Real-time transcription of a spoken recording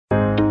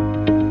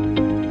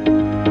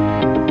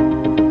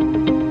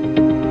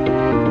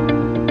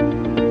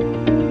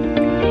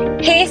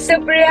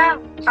Supriya,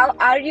 how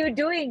are you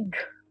doing?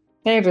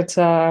 Hey,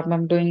 Richa,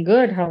 I'm doing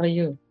good. How are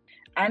you?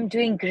 I'm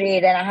doing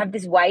great, and I have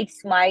this wide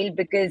smile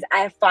because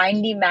I have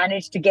finally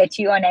managed to get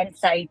you on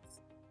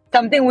Insights,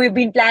 something we've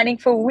been planning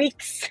for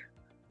weeks.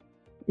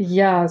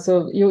 Yeah,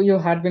 so you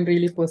had been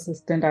really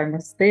persistent, I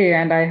must say,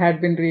 and I had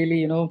been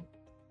really,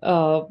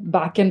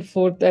 back and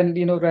forth and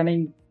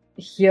running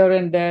here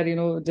and there,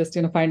 just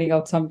finding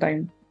out some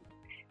time.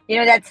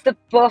 That's the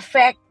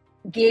perfect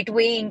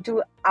gateway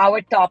into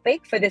our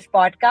topic for this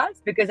podcast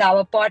because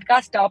our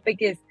podcast topic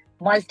is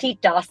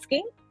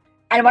multitasking.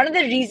 And one of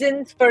the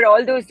reasons for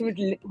all those who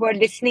are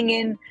listening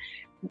in,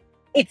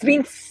 it's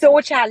been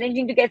so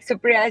challenging to get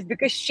Supriya is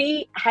because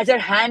she has her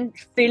hand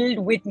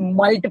filled with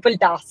multiple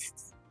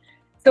tasks.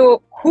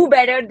 So, who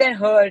better than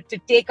her to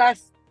take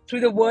us through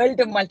the world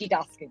of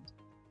multitasking?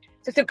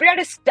 So, Supriya,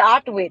 to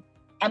start with,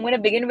 I'm going to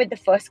begin with the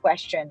first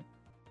question.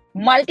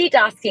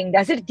 Multitasking,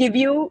 does it give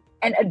you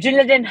an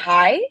adrenaline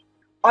high,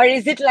 or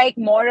is it like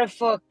more of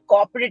a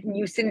corporate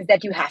nuisance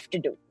that you have to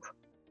do?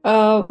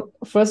 Uh,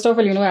 First of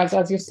all,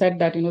 as you said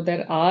that,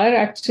 there are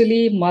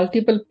actually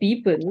multiple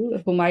people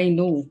whom I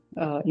know,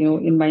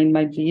 in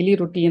my daily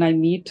routine, I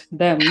meet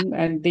them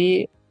and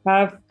they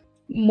have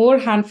more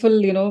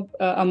handful,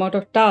 amount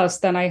of tasks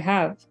than I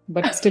have,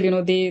 but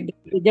still, they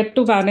get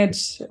to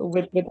manage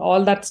with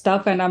all that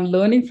stuff and I'm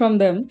learning from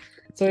them.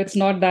 So it's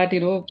not that,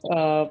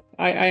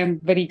 I am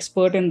very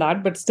expert in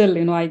that, but still,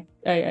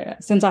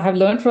 since I have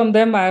learned from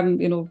them, I'm,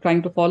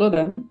 trying to follow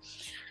them.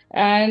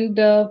 And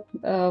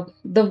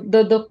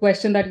the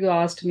question that you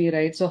asked me,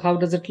 right? So how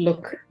does it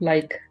look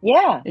like,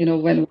 Yeah.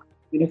 when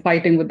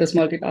fighting with this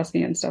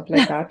multitasking and stuff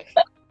like that?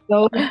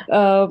 So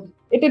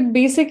it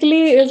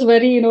basically is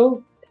very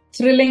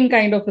thrilling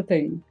kind of a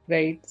thing,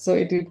 right? So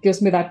it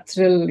gives me that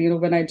thrill,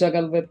 when I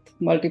juggle with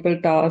multiple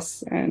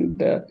tasks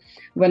and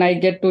when I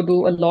get to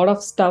do a lot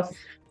of stuff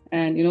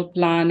and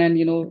plan and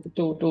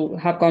to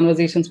have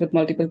conversations with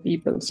multiple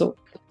people. So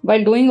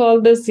while doing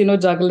all this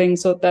juggling,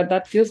 so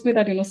that gives me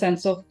that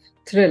sense of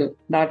thrill.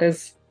 That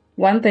is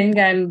one thing.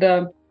 And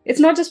it's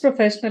not just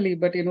professionally,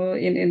 but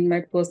in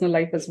my personal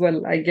life as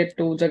well, I get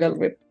to juggle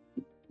with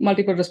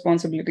multiple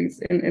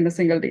responsibilities in a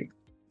single day.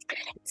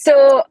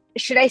 So,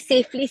 should I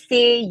safely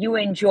say you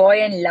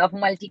enjoy and love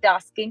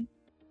multitasking?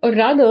 Or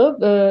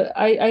rather,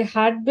 I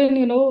had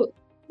been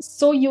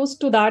so used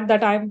to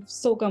that I'm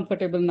so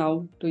comfortable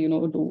now to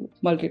do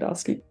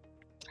multitasking.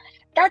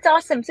 That's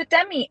awesome. So,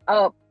 tell me,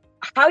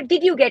 how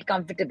did you get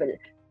comfortable?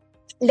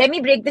 Let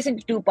me break this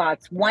into two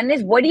parts. One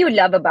is what do you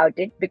love about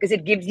it because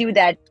it gives you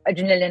that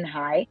adrenaline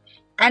high?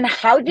 And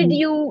how did Mm.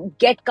 you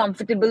get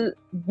comfortable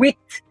with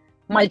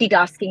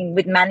multitasking,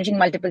 with managing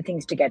multiple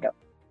things together?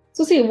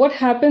 So see, what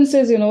happens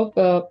is,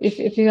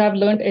 if you have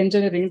learned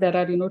engineering, there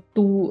are,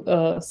 two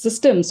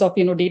systems of,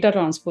 data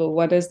transfer.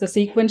 One is the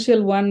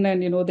sequential one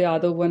and, the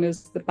other one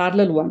is the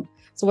parallel one.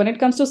 So when it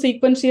comes to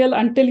sequential,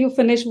 until you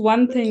finish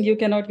one thing, you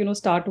cannot,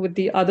 start with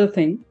the other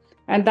thing.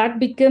 And that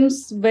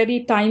becomes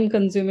very time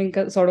consuming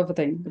sort of a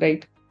thing,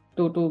 right?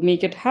 To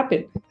make it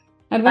happen.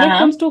 And when it Uh-huh.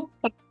 comes to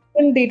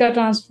parallel data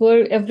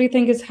transfer,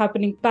 everything is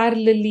happening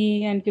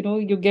parallelly and,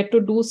 you get to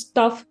do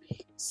stuff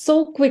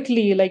so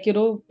quickly, like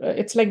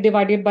it's like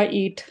divided by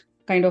 8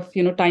 kind of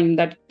time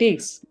that it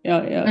takes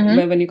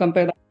Mm-hmm. when you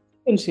compare that to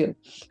potential.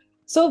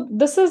 So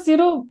this is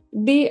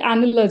the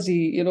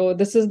analogy,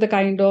 this is the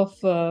kind of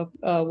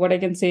what I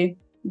can say,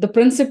 the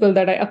principle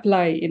that I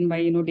apply in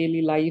my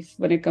daily life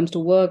when it comes to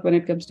work, when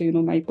it comes to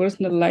my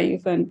personal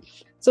life. And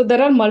so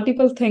there are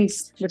multiple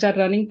things which are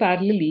running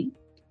parallelly,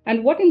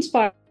 and what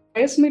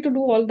inspires me to do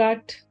all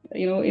that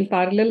in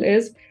parallel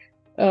is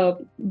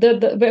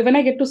the when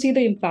I get to see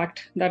the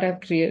impact that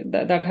I've created,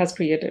 that has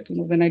created,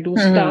 when I do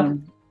stuff,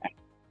 Mm-hmm.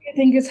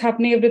 everything is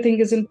happening, everything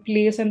is in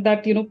place, and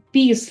that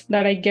peace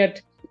that I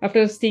get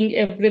after seeing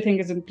everything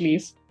is in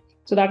place.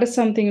 So that is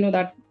something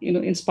that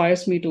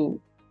inspires me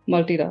to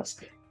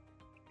multitask.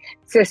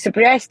 So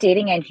Supriya is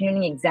stating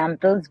engineering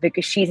examples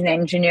because she's an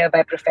engineer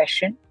by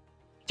profession.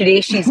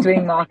 Today she's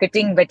doing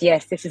marketing, but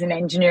yes, this is an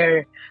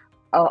engineer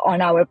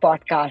on our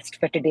podcast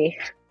for today.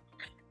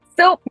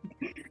 So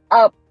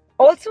uh,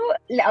 also,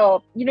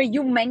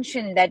 you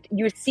mentioned that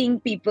you're seeing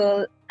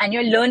people and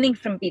you're learning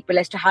from people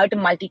as to how to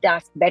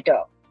multitask better.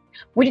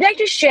 Would you like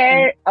to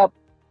share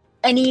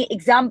any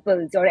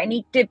examples or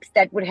any tips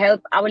that would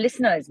help our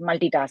listeners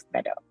multitask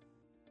better?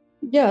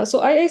 Yeah, so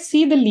I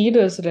see the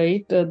leaders,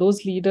 right?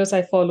 Those leaders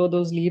I follow,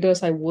 those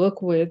leaders I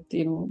work with,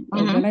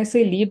 Mm-hmm. when I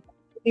say lead,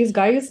 these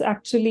guys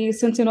actually,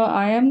 since,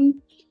 I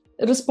am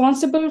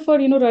responsible for,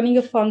 running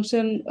a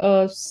function,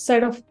 a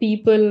set of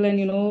people and,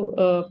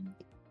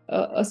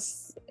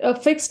 a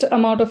fixed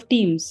amount of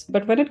teams.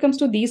 But when it comes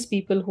to these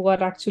people who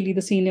are actually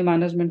the senior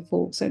management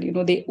folks and,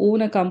 they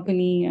own a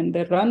company and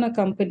they run a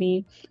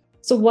company.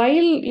 So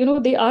while,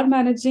 they are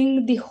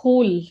managing the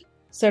whole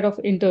set of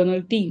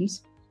internal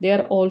teams, they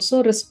are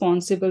also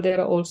responsible, they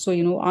are also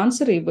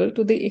answerable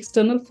to the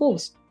external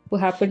folks who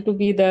happen to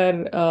be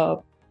their uh,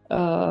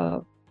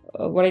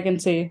 what I can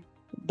say,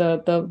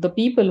 the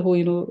people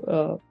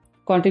who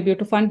contribute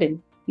to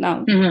funding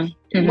now.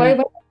 Mm-hmm. Why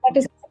Mm-hmm. that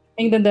is happening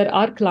then there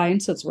are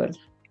clients as well,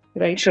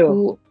 right?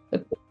 True.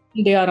 Who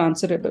they are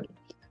answerable.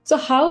 So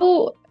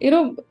how,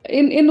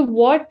 in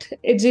what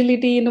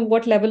agility, in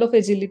what level of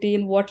agility,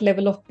 in what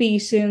level of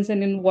patience,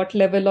 and in what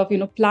level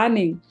of,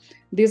 planning,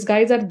 these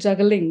guys are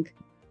juggling,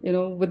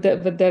 with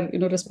their,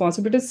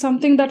 responsibilities,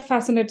 something that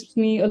fascinates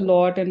me a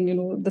lot.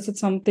 And, this is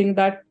something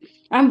that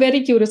I'm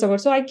very curious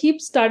about. So I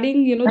keep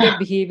studying, their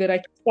behavior. I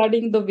keep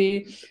studying the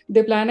way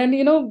they plan. And,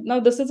 now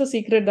this is a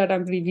secret that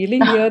I'm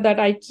revealing here, that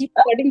I keep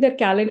studying their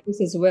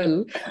calendars as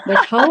well,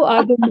 that how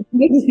are they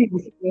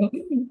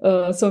managing,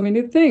 so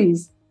many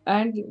things.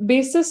 And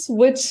basis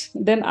which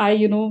then I,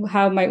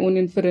 have my own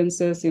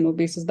inferences,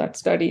 basis that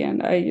study,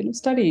 and I,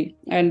 study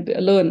and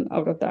learn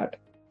out of that.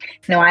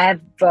 No, I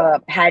have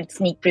had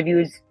sneak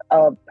previews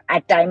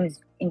at times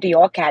into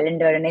your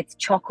calendar, and it's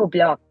choco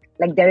block.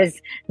 Like there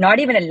is not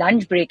even a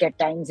lunch break at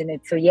times in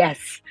it. So yes,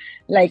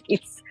 like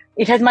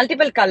it has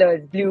multiple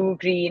colors: blue,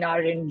 green,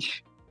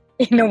 orange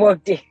in a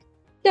workday.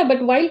 Yeah,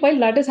 but while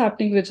that is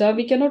happening, Richa,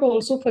 we cannot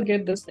also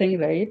forget this thing,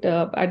 right?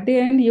 At the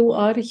end, you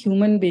are a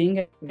human being,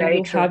 and Very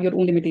you true. have your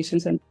own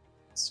limitations, and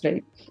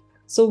right.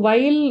 So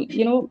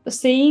while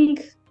saying,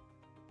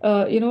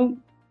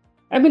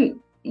 I mean,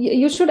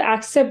 you should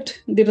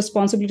accept the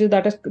responsibilities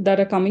that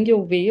are coming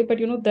your way, but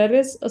there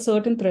is a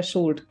certain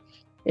threshold.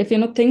 If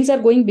things are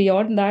going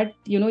beyond that,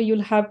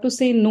 you'll have to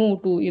say no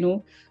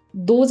to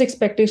those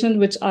expectations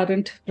which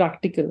aren't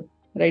practical,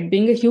 right?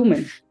 Being a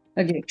human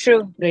again,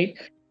 True. right?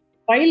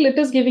 While it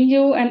is giving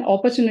you an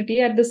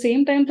opportunity, at the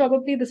same time,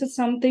 probably this is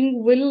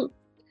something will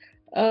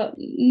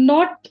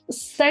not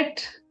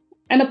set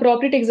an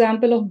appropriate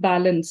example of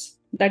balance,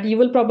 that you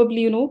will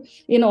probably,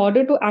 in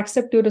order to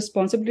accept your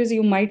responsibilities,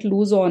 you might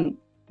lose on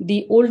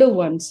the older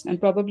ones. And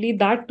probably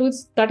that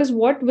is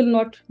what will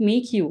not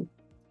make you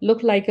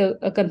look like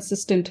a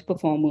consistent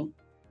performer.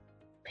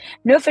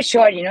 No, for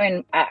sure.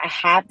 And I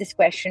have this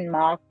question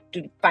mark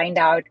to find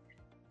out,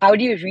 how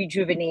do you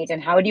rejuvenate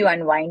and how do you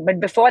unwind? But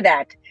before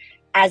that,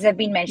 as I've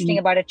been mentioning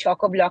about a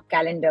choco block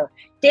calendar,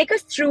 take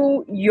us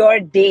through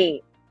your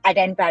day at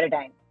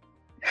enParadigm.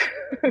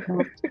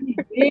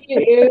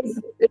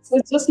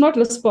 It's just not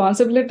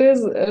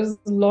responsibilities. There's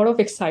a lot of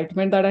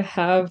excitement that I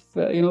have,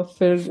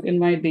 filled in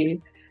my day.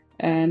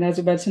 And as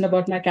you mentioned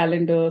about my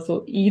calendar,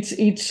 so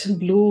each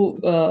blue,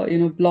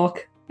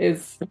 block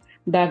is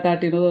that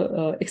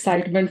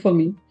excitement for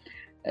me.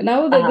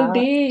 Now the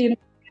day,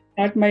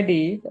 start my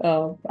day.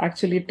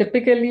 Actually,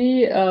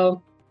 typically,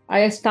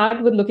 I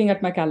start with looking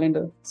at my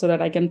calendar so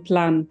that I can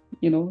plan,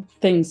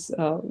 things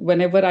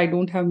whenever I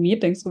don't have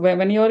meetings.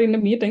 When you're in a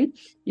meeting,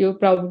 you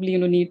probably,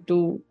 need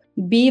to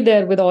be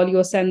there with all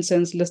your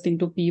senses, listening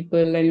to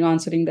people and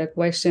answering their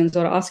questions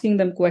or asking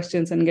them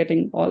questions and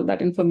getting all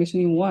that information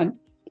you want.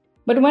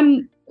 But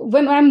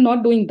when I'm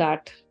not doing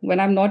that, when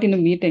I'm not in a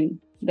meeting,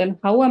 then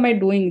how am I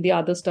doing the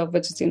other stuff,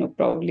 which is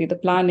probably the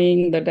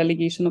planning, the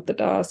delegation of the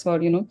task, or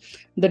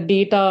the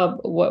data,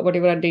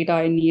 whatever data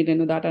I need,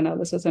 that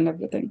analysis and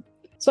everything.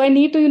 So I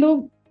need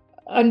to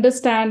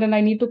understand, and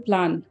I need to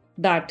plan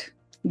that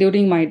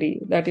during my day,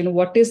 that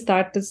what is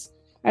that is.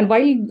 And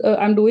while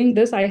I'm doing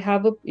this, I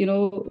have a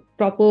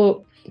proper,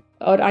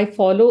 or I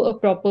follow a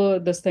proper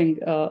this thing,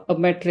 a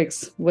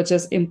metrics, which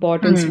is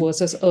importance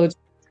versus urgent,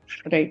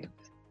 right?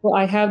 So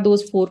I have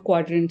those 4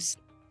 quadrants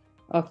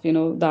of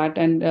that,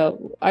 and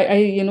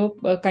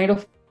I kind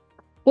of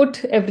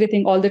put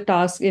everything, all the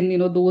tasks in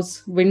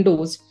those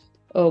windows,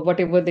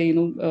 whatever they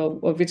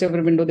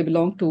whichever window they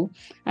belong to,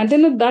 and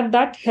then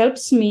that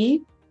helps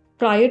me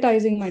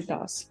prioritizing my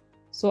tasks.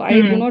 So I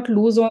do not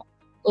lose on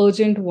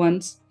urgent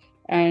ones,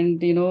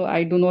 and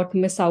I do not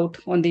miss out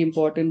on the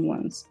important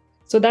ones.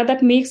 So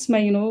that makes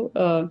my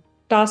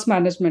task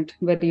management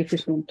very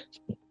efficient.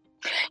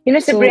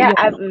 Supriya,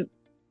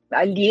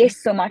 I've liaised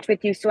so much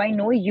with you, so I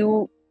know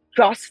you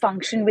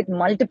cross-function with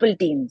multiple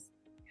teams.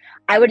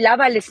 I would love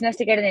our listeners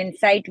to get an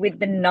insight with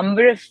the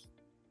number of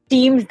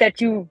teams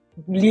that you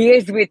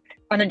liaise with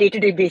on a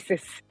day-to-day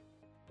basis.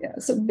 Yeah.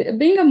 So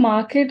being a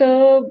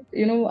marketer,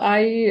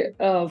 I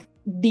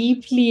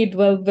deeply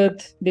dwell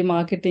with the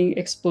marketing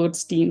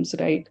experts teams,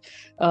 right?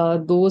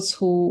 Those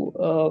who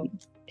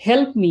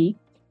help me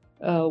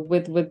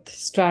with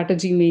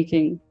strategy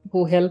making,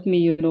 who help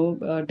me,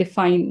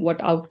 define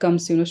what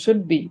outcomes,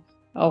 should be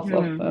of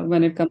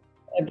when it comes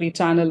to every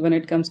channel, when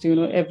it comes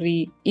to,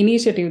 every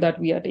initiative that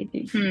we are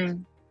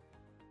taking.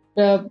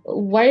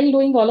 While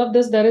doing all of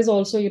this, there is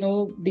also,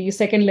 the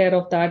second layer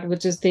of that,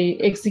 which is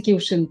the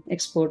execution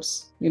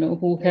experts,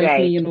 who help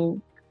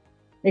me,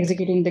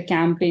 executing the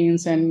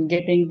campaigns and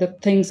getting the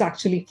things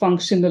actually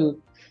functional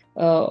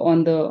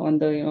on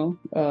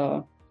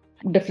the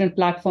different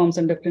platforms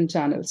and different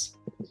channels.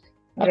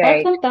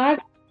 Apart from that,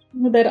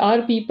 there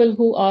are people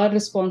who are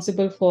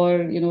responsible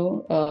for,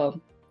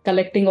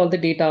 collecting all the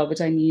data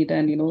which I need,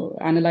 and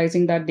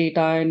analyzing that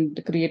data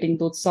and creating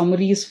those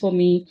summaries for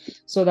me,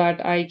 so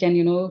that I can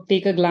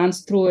take a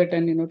glance through it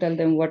and tell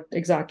them what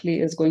exactly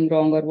is going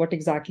wrong, or what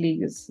exactly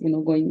is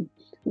going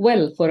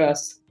well for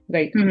us,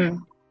 right?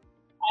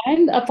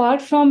 And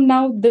apart from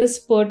now this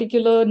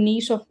particular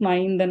niche of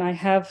mine, then I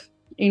have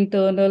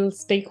internal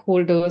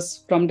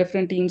stakeholders from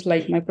different teams,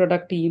 like my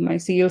product team, my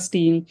sales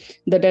team,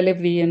 the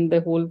delivery, and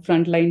the whole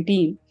frontline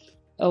team.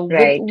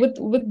 Right. With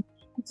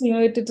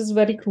it is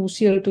very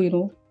crucial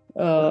to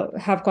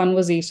have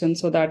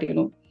conversations so that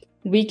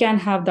we can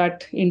have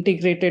that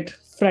integrated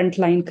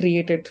frontline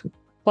created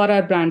for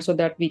our brand, so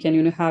that we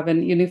can have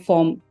an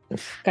uniform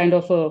kind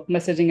of a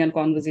messaging and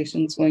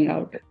conversations going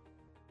out.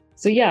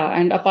 So yeah,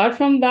 and apart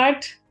from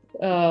that,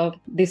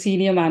 the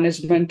senior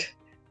management,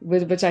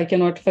 which I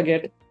cannot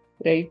forget,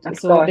 right? Of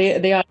So course.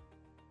 they are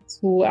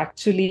who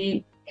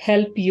actually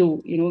help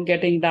you,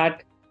 getting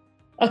that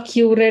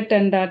accurate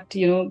and that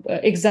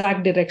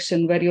exact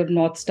direction where your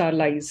North Star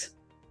lies,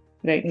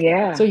 right?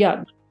 Yeah. So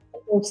yeah,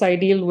 folks I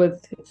deal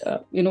with,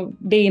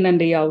 day in and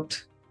day out.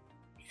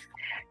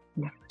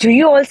 Do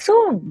you also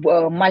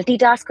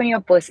multitask on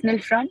your personal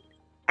front,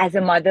 as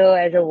a mother,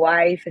 as a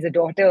wife, as a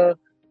daughter?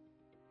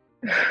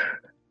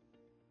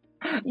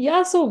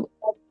 Yeah, so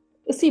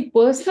see,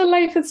 personal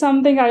life is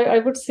something I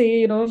would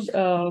say,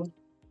 though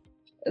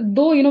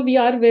we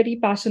are very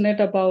passionate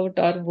about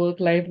our work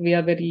life, we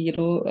are very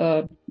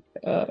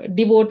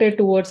devoted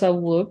towards our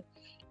work.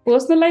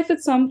 Personal life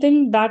is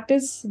something that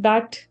is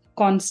that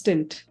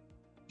constant,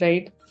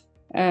 right?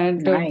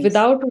 And Nice.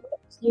 without which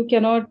you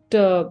cannot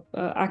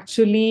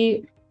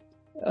actually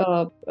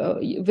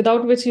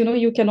without which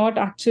you cannot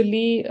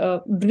actually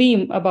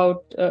dream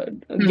about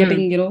Mm-hmm.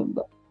 getting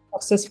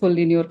successful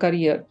in your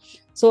career.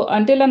 So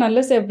until and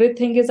unless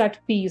everything is at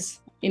peace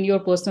in your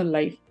personal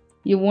life,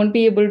 you won't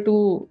be able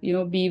to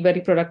be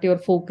very productive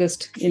or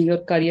focused in your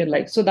career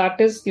life. So that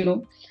is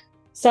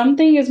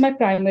something is my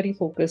primary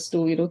focus,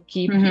 to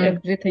keep Mm-hmm.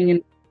 everything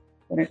in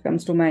when it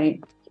comes to my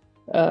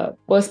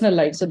personal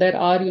life. So there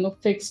are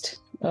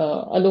fixed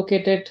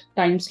allocated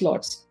time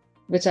slots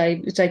which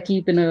I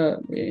keep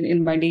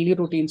in my daily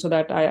routine, so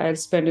that I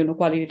spend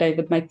quality time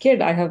with my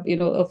kid. I have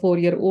a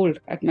 4-year-old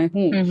at my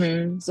home,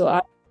 Mm-hmm. so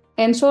I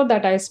ensure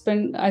that I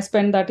spend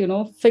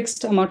that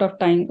fixed amount of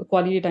time,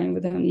 quality time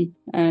with him.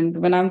 And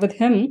when I'm with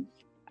him,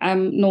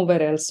 I'm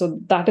nowhere else. So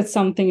that is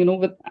something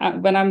with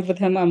when I'm with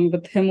him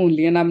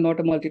only, and I'm not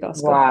a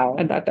multitasker Wow.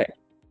 at that time.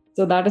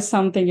 So that is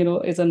something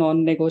is a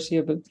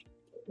non-negotiable.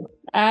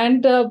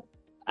 And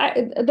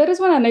there is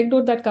one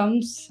anecdote that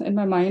comes in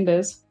my mind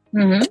is,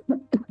 Mm-hmm.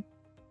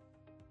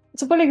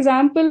 so for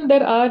example,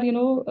 there are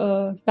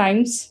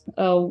times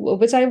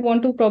which I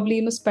want to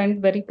probably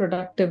spend very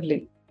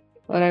productively,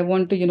 or I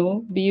want to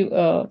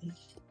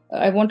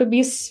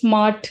be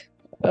smart,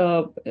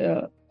 or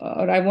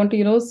I want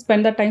to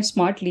spend that time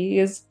smartly.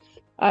 Is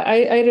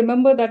I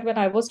remember that when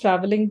I was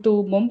traveling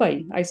to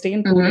Mumbai, I stay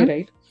in Pune, Mm-hmm.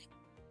 right?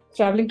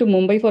 Traveling to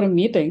Mumbai for a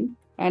meeting,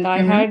 and I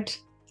Mm-hmm. had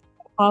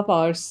half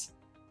hours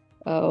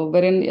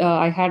wherein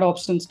I had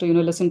options to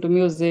listen to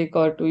music,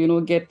 or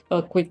to get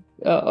a quick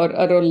or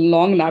a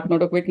long nap,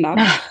 not a quick nap,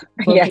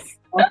 for Yes.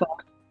 half hour,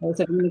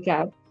 sitting in the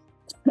cab.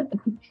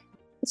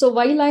 So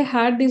while I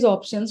had these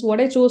options, what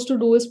I chose to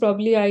do is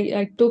probably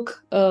I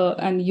took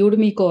an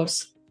Udemy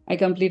course. I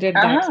completed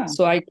that, Uh-huh.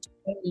 so I could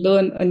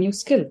learn a new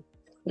skill,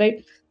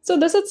 right? So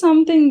this is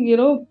something,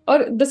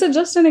 or this is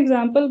just an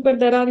example, but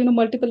there are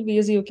multiple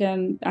ways you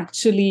can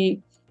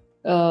actually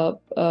uh,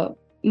 uh,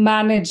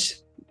 manage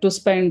to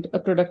spend a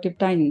productive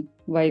time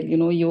while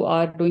you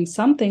are doing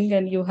something,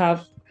 and you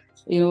have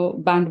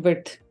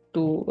bandwidth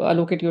to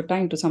allocate your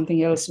time to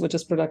something else which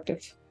is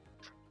productive.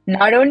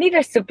 Not only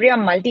does Supriya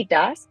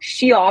multitask,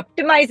 she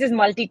optimizes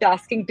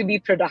multitasking to be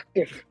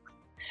productive.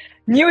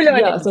 New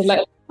Yeah, so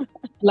learnings.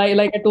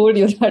 like I told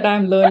you that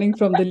I'm learning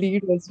from the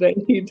leaders,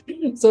 right?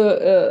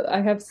 So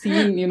I have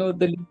seen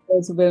the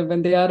leaders where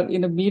when they are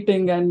in a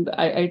meeting, and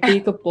I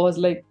take a pause,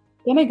 like,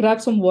 can I grab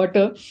some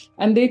water?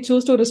 And they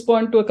choose to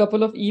respond to a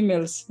couple of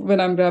emails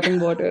when I'm grabbing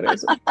water.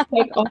 So it's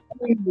like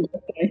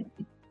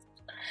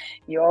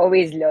You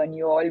always learn.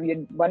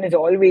 One is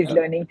always yeah.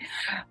 learning.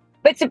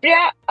 But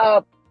Supriya,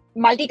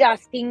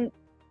 multitasking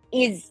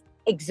is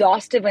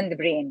exhaustive on the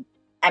brain.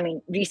 I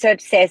mean,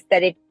 research says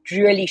that it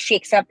really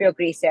shakes up your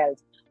gray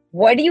cells.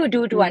 What do you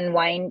do to Mm.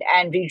 unwind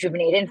and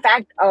rejuvenate? In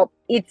fact,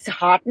 it's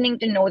heartening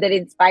to know that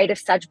in spite of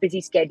such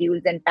busy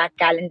schedules and packed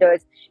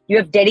calendars, you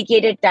have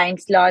dedicated time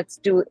slots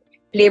to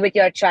play with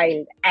your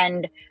child,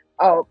 and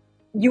uh,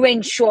 you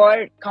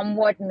ensure, come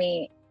what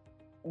may,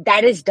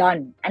 that is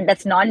done, and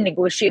that's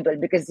non-negotiable,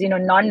 because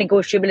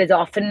non-negotiable is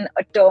often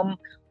a term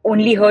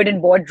only heard in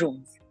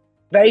boardrooms.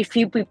 Very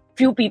few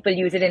people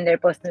use it in their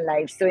personal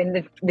lives. So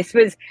this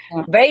was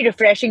Yeah. very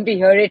refreshing to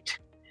hear it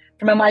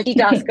from a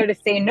multitasker to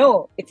say,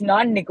 no, it's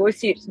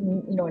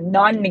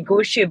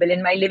non-negotiable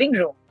in my living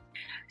room.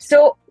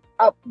 So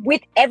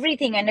with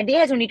everything, and a day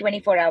has only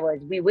 24 hours,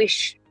 we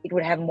wish it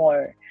would have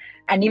more,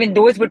 and even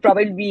those would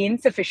probably be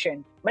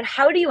insufficient. But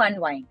how do you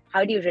unwind?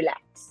 How do you relax?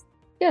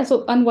 Yeah,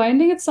 so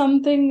unwinding is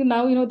something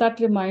now, that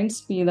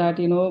reminds me that,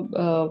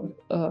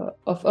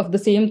 of the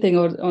same thing,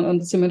 or on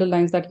the similar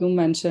lines that you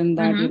mentioned,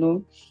 that, Mm-hmm.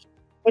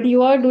 but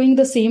you are doing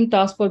the same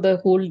task for the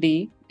whole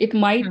day. It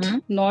might Mm-hmm.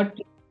 not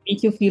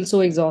make you feel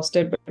so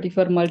exhausted, but if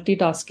you're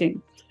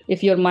multitasking,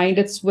 if your mind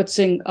is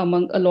switching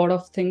among a lot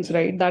of things,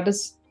 right, that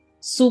is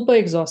super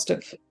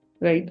exhaustive.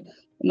 right?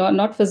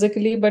 Not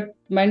physically, but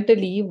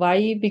mentally.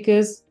 Why?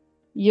 Because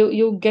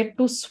you get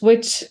to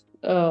switch,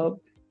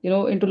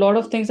 into a lot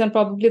of things, and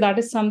probably that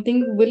is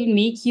something will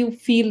make you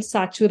feel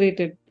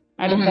saturated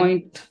at a Mm-hmm.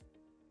 point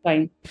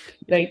time,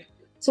 right?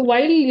 So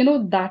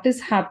while that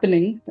is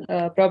happening,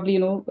 probably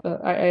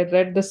I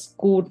read this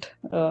quote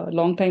a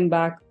long time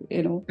back.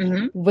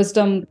 Mm-hmm.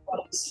 Wisdom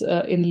comes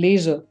in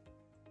leisure,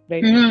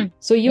 right? Mm-hmm.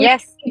 So you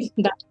Yes. need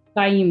that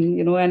time,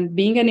 and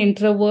being an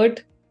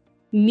introvert,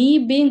 me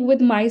being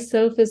with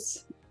myself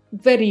is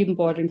very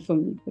important for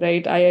me,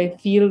 right? I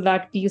feel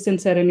that peace and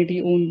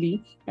serenity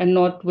only, and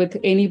not with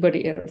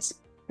anybody else,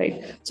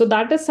 right? So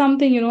that is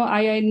something,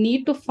 I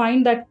need to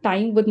find that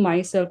time with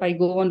myself. I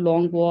go on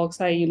long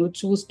walks. I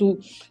choose to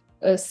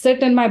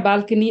sit in my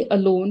balcony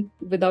alone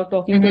without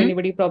talking to Mm-hmm.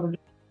 anybody, probably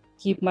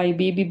keep my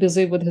baby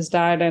busy with his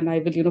dad, and I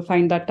will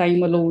find that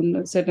time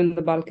alone, sit in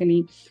the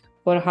balcony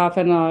for half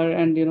an hour,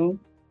 and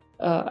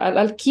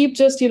I'll keep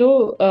just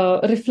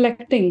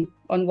reflecting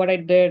on what I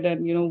did,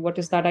 and what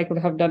is that I could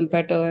have done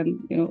better, and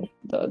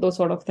those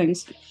sort of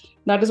things.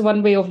 That is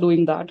one way of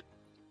doing that.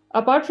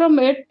 Apart from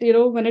it,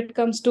 when it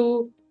comes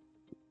to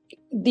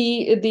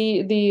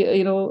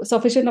the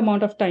sufficient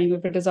amount of time,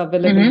 if it is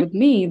available Mm-hmm. with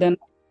me, then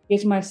I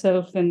engage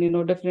myself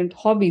in different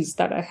hobbies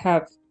that I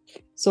have.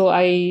 So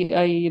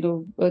I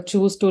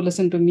choose to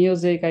listen to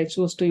music. I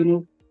choose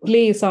to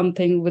play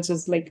something which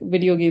is like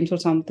video games or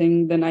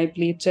something. Then I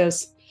play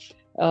chess.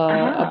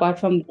 Ah. Apart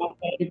from that,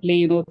 I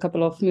play a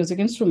couple of music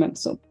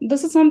instruments. So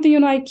this is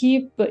something I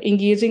keep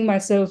engaging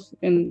myself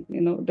in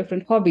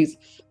different hobbies.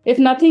 If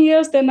nothing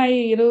else, then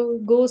I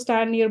go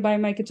stand nearby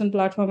my kitchen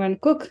platform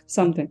and cook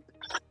something.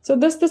 So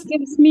this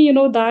gives me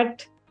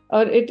that,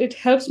 or it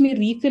helps me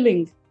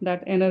refilling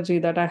that energy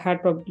that I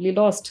had probably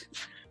lost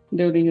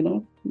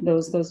during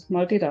those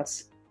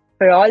multitasks.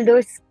 For all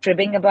those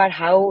cribbing about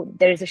how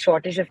there is a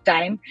shortage of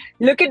time,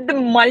 look at the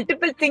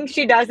multiple things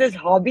she does as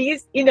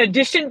hobbies in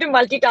addition to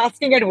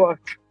multitasking at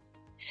work.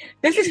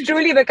 This is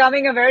truly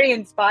becoming a very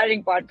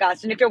inspiring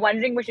podcast. And if you're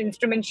wondering which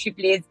instrument she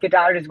plays,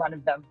 guitar is one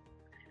of them.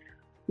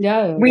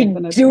 Yeah, We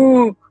definitely.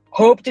 do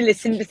hope to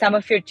listen to some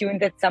of your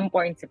tunes at some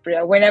point,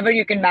 Supriya, whenever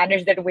you can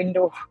manage that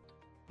window.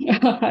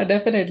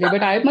 Definitely.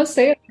 But I must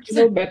say,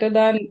 better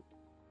than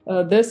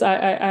this, I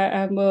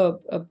am a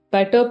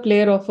better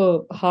player of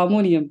a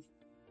harmonium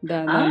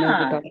than a Ah,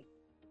 guitar.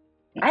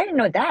 I didn't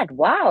know that.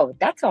 Wow,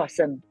 that's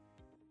awesome.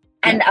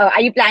 And Yeah.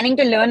 are you planning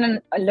to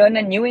learn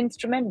a new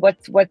instrument?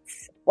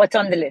 What's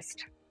on the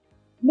list?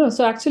 No,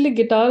 so actually,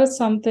 guitar is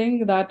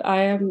something that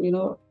I am,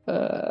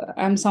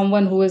 I'm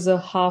someone who is a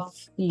half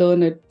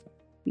learned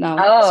now.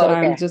 So Oh,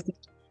 I'm okay. just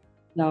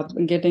now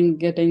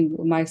getting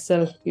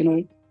myself,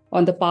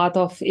 on the path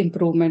of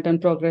improvement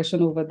and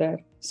progression over there.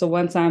 So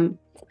once I'm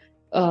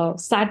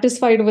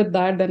satisfied with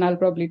that, then I'll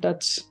probably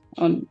touch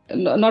on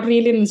not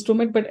really an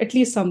instrument, but at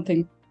least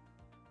something.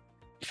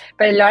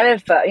 But a lot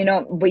of,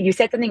 but you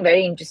said something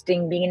very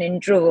interesting. Being an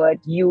introvert,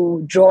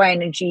 you draw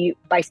energy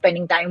by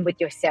spending time with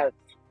yourself.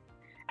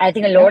 I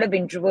think a Yeah. lot of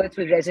introverts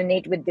will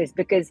resonate with this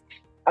because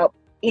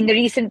in the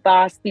recent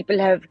past, people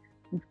have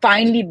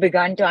finally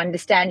begun to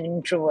understand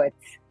introverts.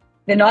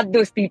 They're not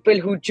those people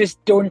who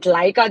just don't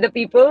like other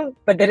people,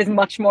 but there is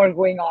much more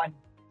going on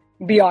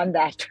beyond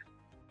that.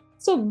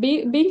 So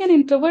being an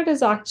introvert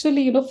is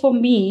actually, for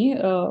me,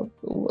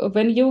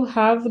 when you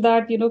have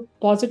that,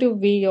 positive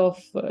way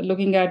of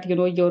looking at,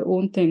 your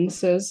own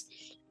things, is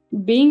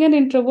being an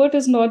introvert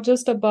is not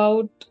just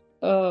about,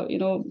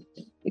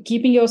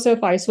 keeping yourself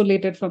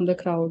isolated from the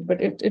crowd,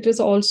 but it is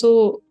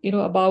also,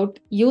 about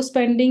you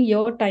spending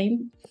your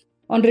time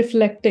on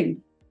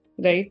reflecting,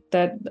 right?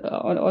 That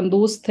on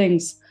those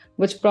things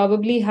which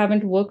probably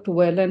haven't worked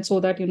well, and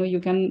so that, you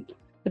can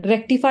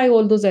rectify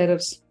all those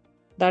errors.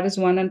 That is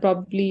one. And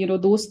probably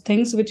those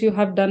things which you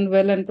have done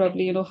well, and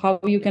probably how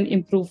you can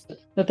improve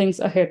the things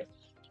ahead.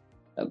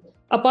 Uh,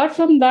 Apart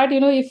from that,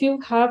 if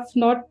you have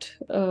not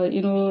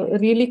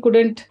really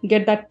couldn't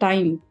get that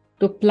time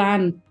to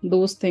plan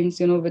those things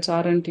which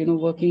aren't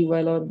working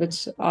well, or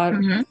which are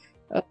Mm-hmm.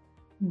 uh,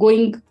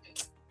 going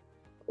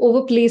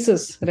over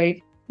places,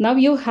 right? Now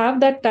you have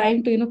that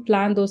time to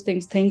plan those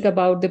things, think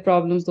about the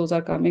problems those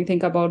are coming,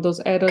 think about those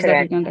errors that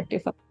you Correct. can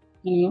rectify,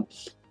 you know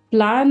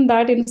plan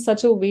that in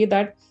such a way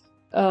that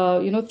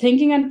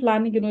thinking and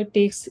planning, it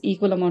takes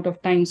equal amount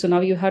of time. So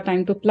now you have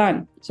time to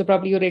plan, so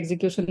probably your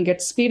execution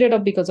gets speeded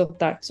up because of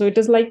that. So it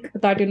is like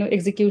that,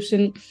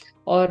 execution,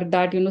 or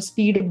that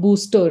speed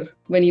booster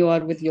when you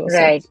are with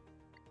yourself. Right.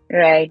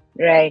 Right.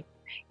 Right.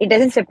 It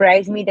doesn't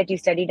surprise me that you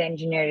studied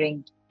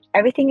engineering.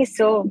 Everything is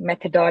so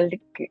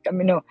methodological. I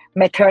mean, no,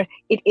 method.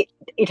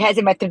 It has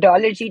a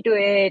methodology to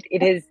it.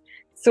 It is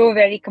so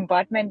very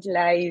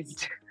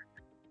compartmentalized.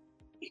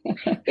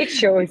 It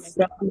shows.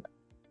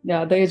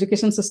 Yeah, the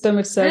education system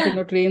itself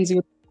trains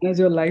you to manage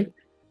your life.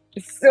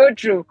 So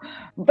true.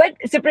 But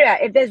Supriya,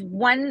 if there's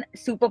one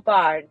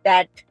superpower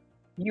that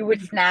you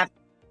would snap,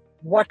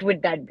 what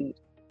would that be?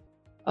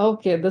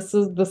 Okay, this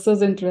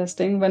is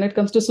interesting. When it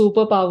comes to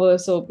superpower,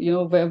 so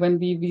when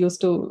we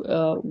used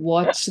to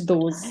watch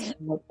those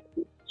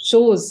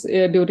shows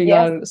during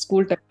Yes. our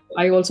school time.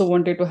 I also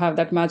wanted to have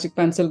that magic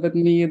pencil with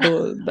me,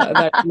 though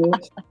that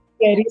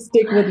carry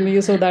stick with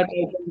me, so that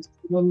I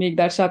can make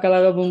that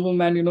shakalaka boom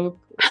boom and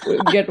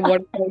get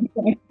what I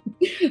want.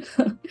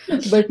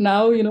 But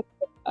now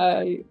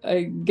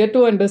I get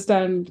to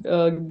understand,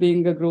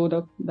 being a grown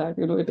up, that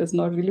it is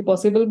not really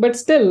possible. But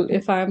still,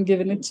 if I am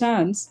given a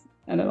chance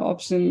and an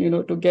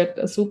option, to get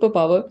a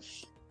superpower,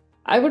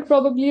 I would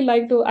probably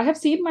like to. I have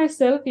seen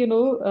myself,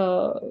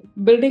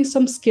 building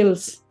some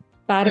skills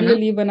Mm-hmm.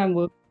 parallelly when I'm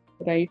working,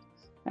 right?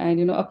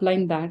 And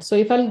applying that. So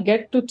if I'll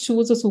get to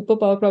choose a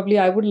superpower, probably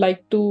I would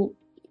like to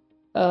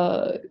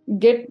uh,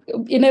 get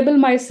enable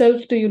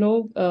myself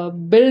to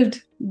build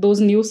those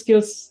new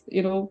skills,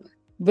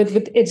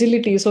 with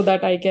agility, so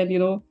that I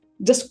can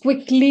just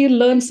quickly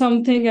learn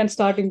something and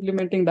start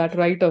implementing that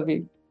right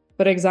away.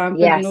 For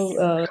example, Yes.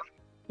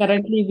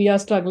 currently we are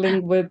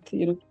struggling with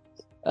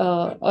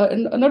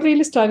not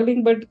really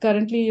struggling, but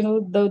currently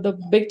the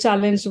big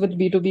challenge with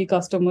B2B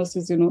customers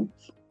is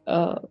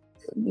uh,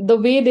 the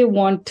way they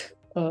want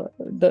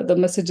the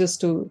messages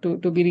to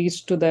be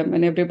reached to them,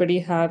 and everybody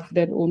have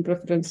their own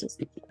preferences.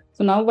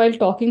 So now, while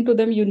talking to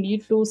them, you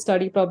need to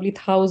study probably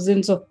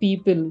thousands of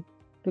people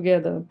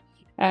together,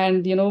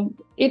 and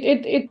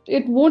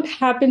it won't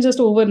happen just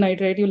overnight,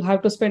 right? You'll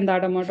have to spend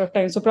that amount of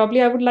time. So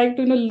probably I would like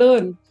to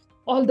learn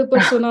all the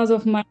personas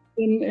of mine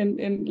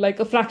in like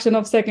a fraction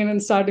of a second,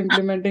 and start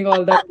implementing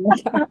all that in my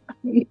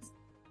campaigns.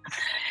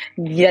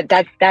 Yeah,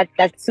 that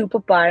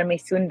superpower may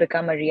soon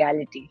become a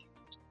reality.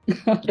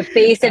 The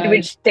pace at And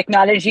which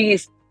technology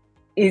is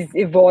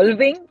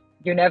evolving,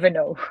 you never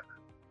know.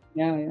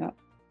 yeah.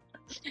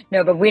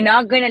 No, but we're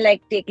not going to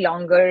take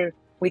longer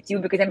with you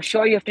because I'm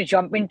sure you have to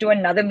jump into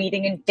another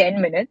meeting in 10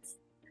 minutes.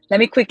 Let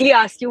me quickly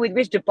ask you, with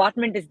which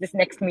department is this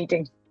next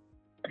meeting?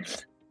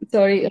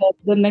 Sorry,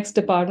 the next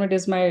department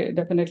is my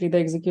definitely the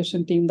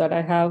execution team that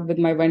I have with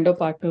my vendor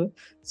partner.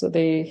 So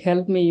they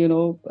help me,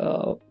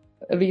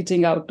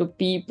 reaching out to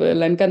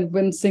people and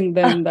convincing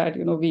them that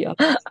we are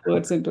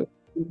experts into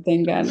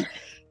thing. And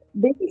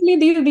basically,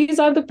 these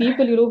are the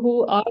people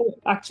who are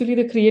actually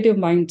the creative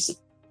minds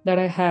that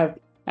I have.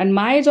 And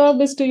my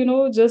job is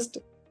to just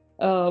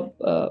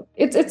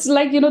it's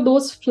like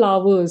those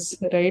flowers,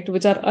 right,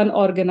 which are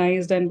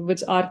unorganized and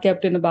which are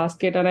kept in a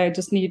basket, and I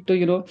just need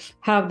to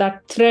have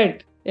that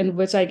thread in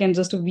which I can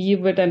just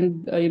weave it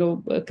and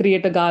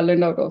create a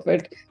garland out of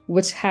it,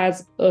 which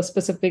has a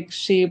specific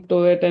shape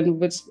to it, and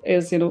which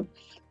is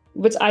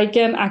which I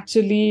can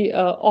actually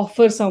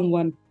offer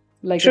someone,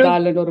 like a True.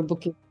 garland or a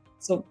bouquet.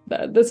 So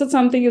this is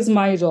something is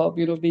my job,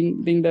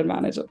 being their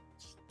manager.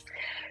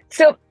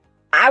 So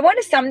I want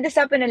to sum this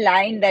up in a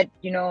line that,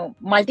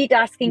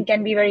 multitasking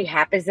can be very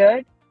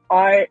haphazard,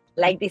 or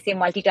like they say,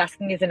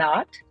 multitasking is an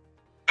art.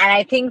 And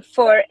I think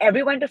for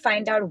everyone to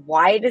find out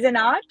why it is an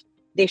art,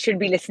 they should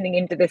be listening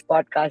into this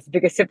podcast,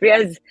 because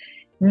Supriya's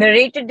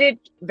narrated it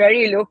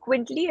very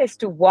eloquently as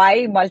to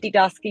why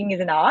multitasking is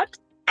an art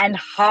and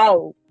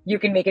how you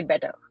can make it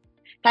better.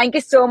 Thank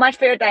you so much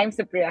for your time,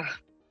 Supriya.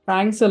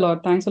 Thanks a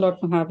lot. Thanks a lot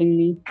for having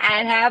me.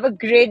 And have a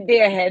great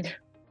day ahead.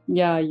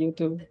 Yeah, you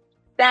too.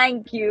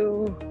 Thank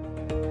you.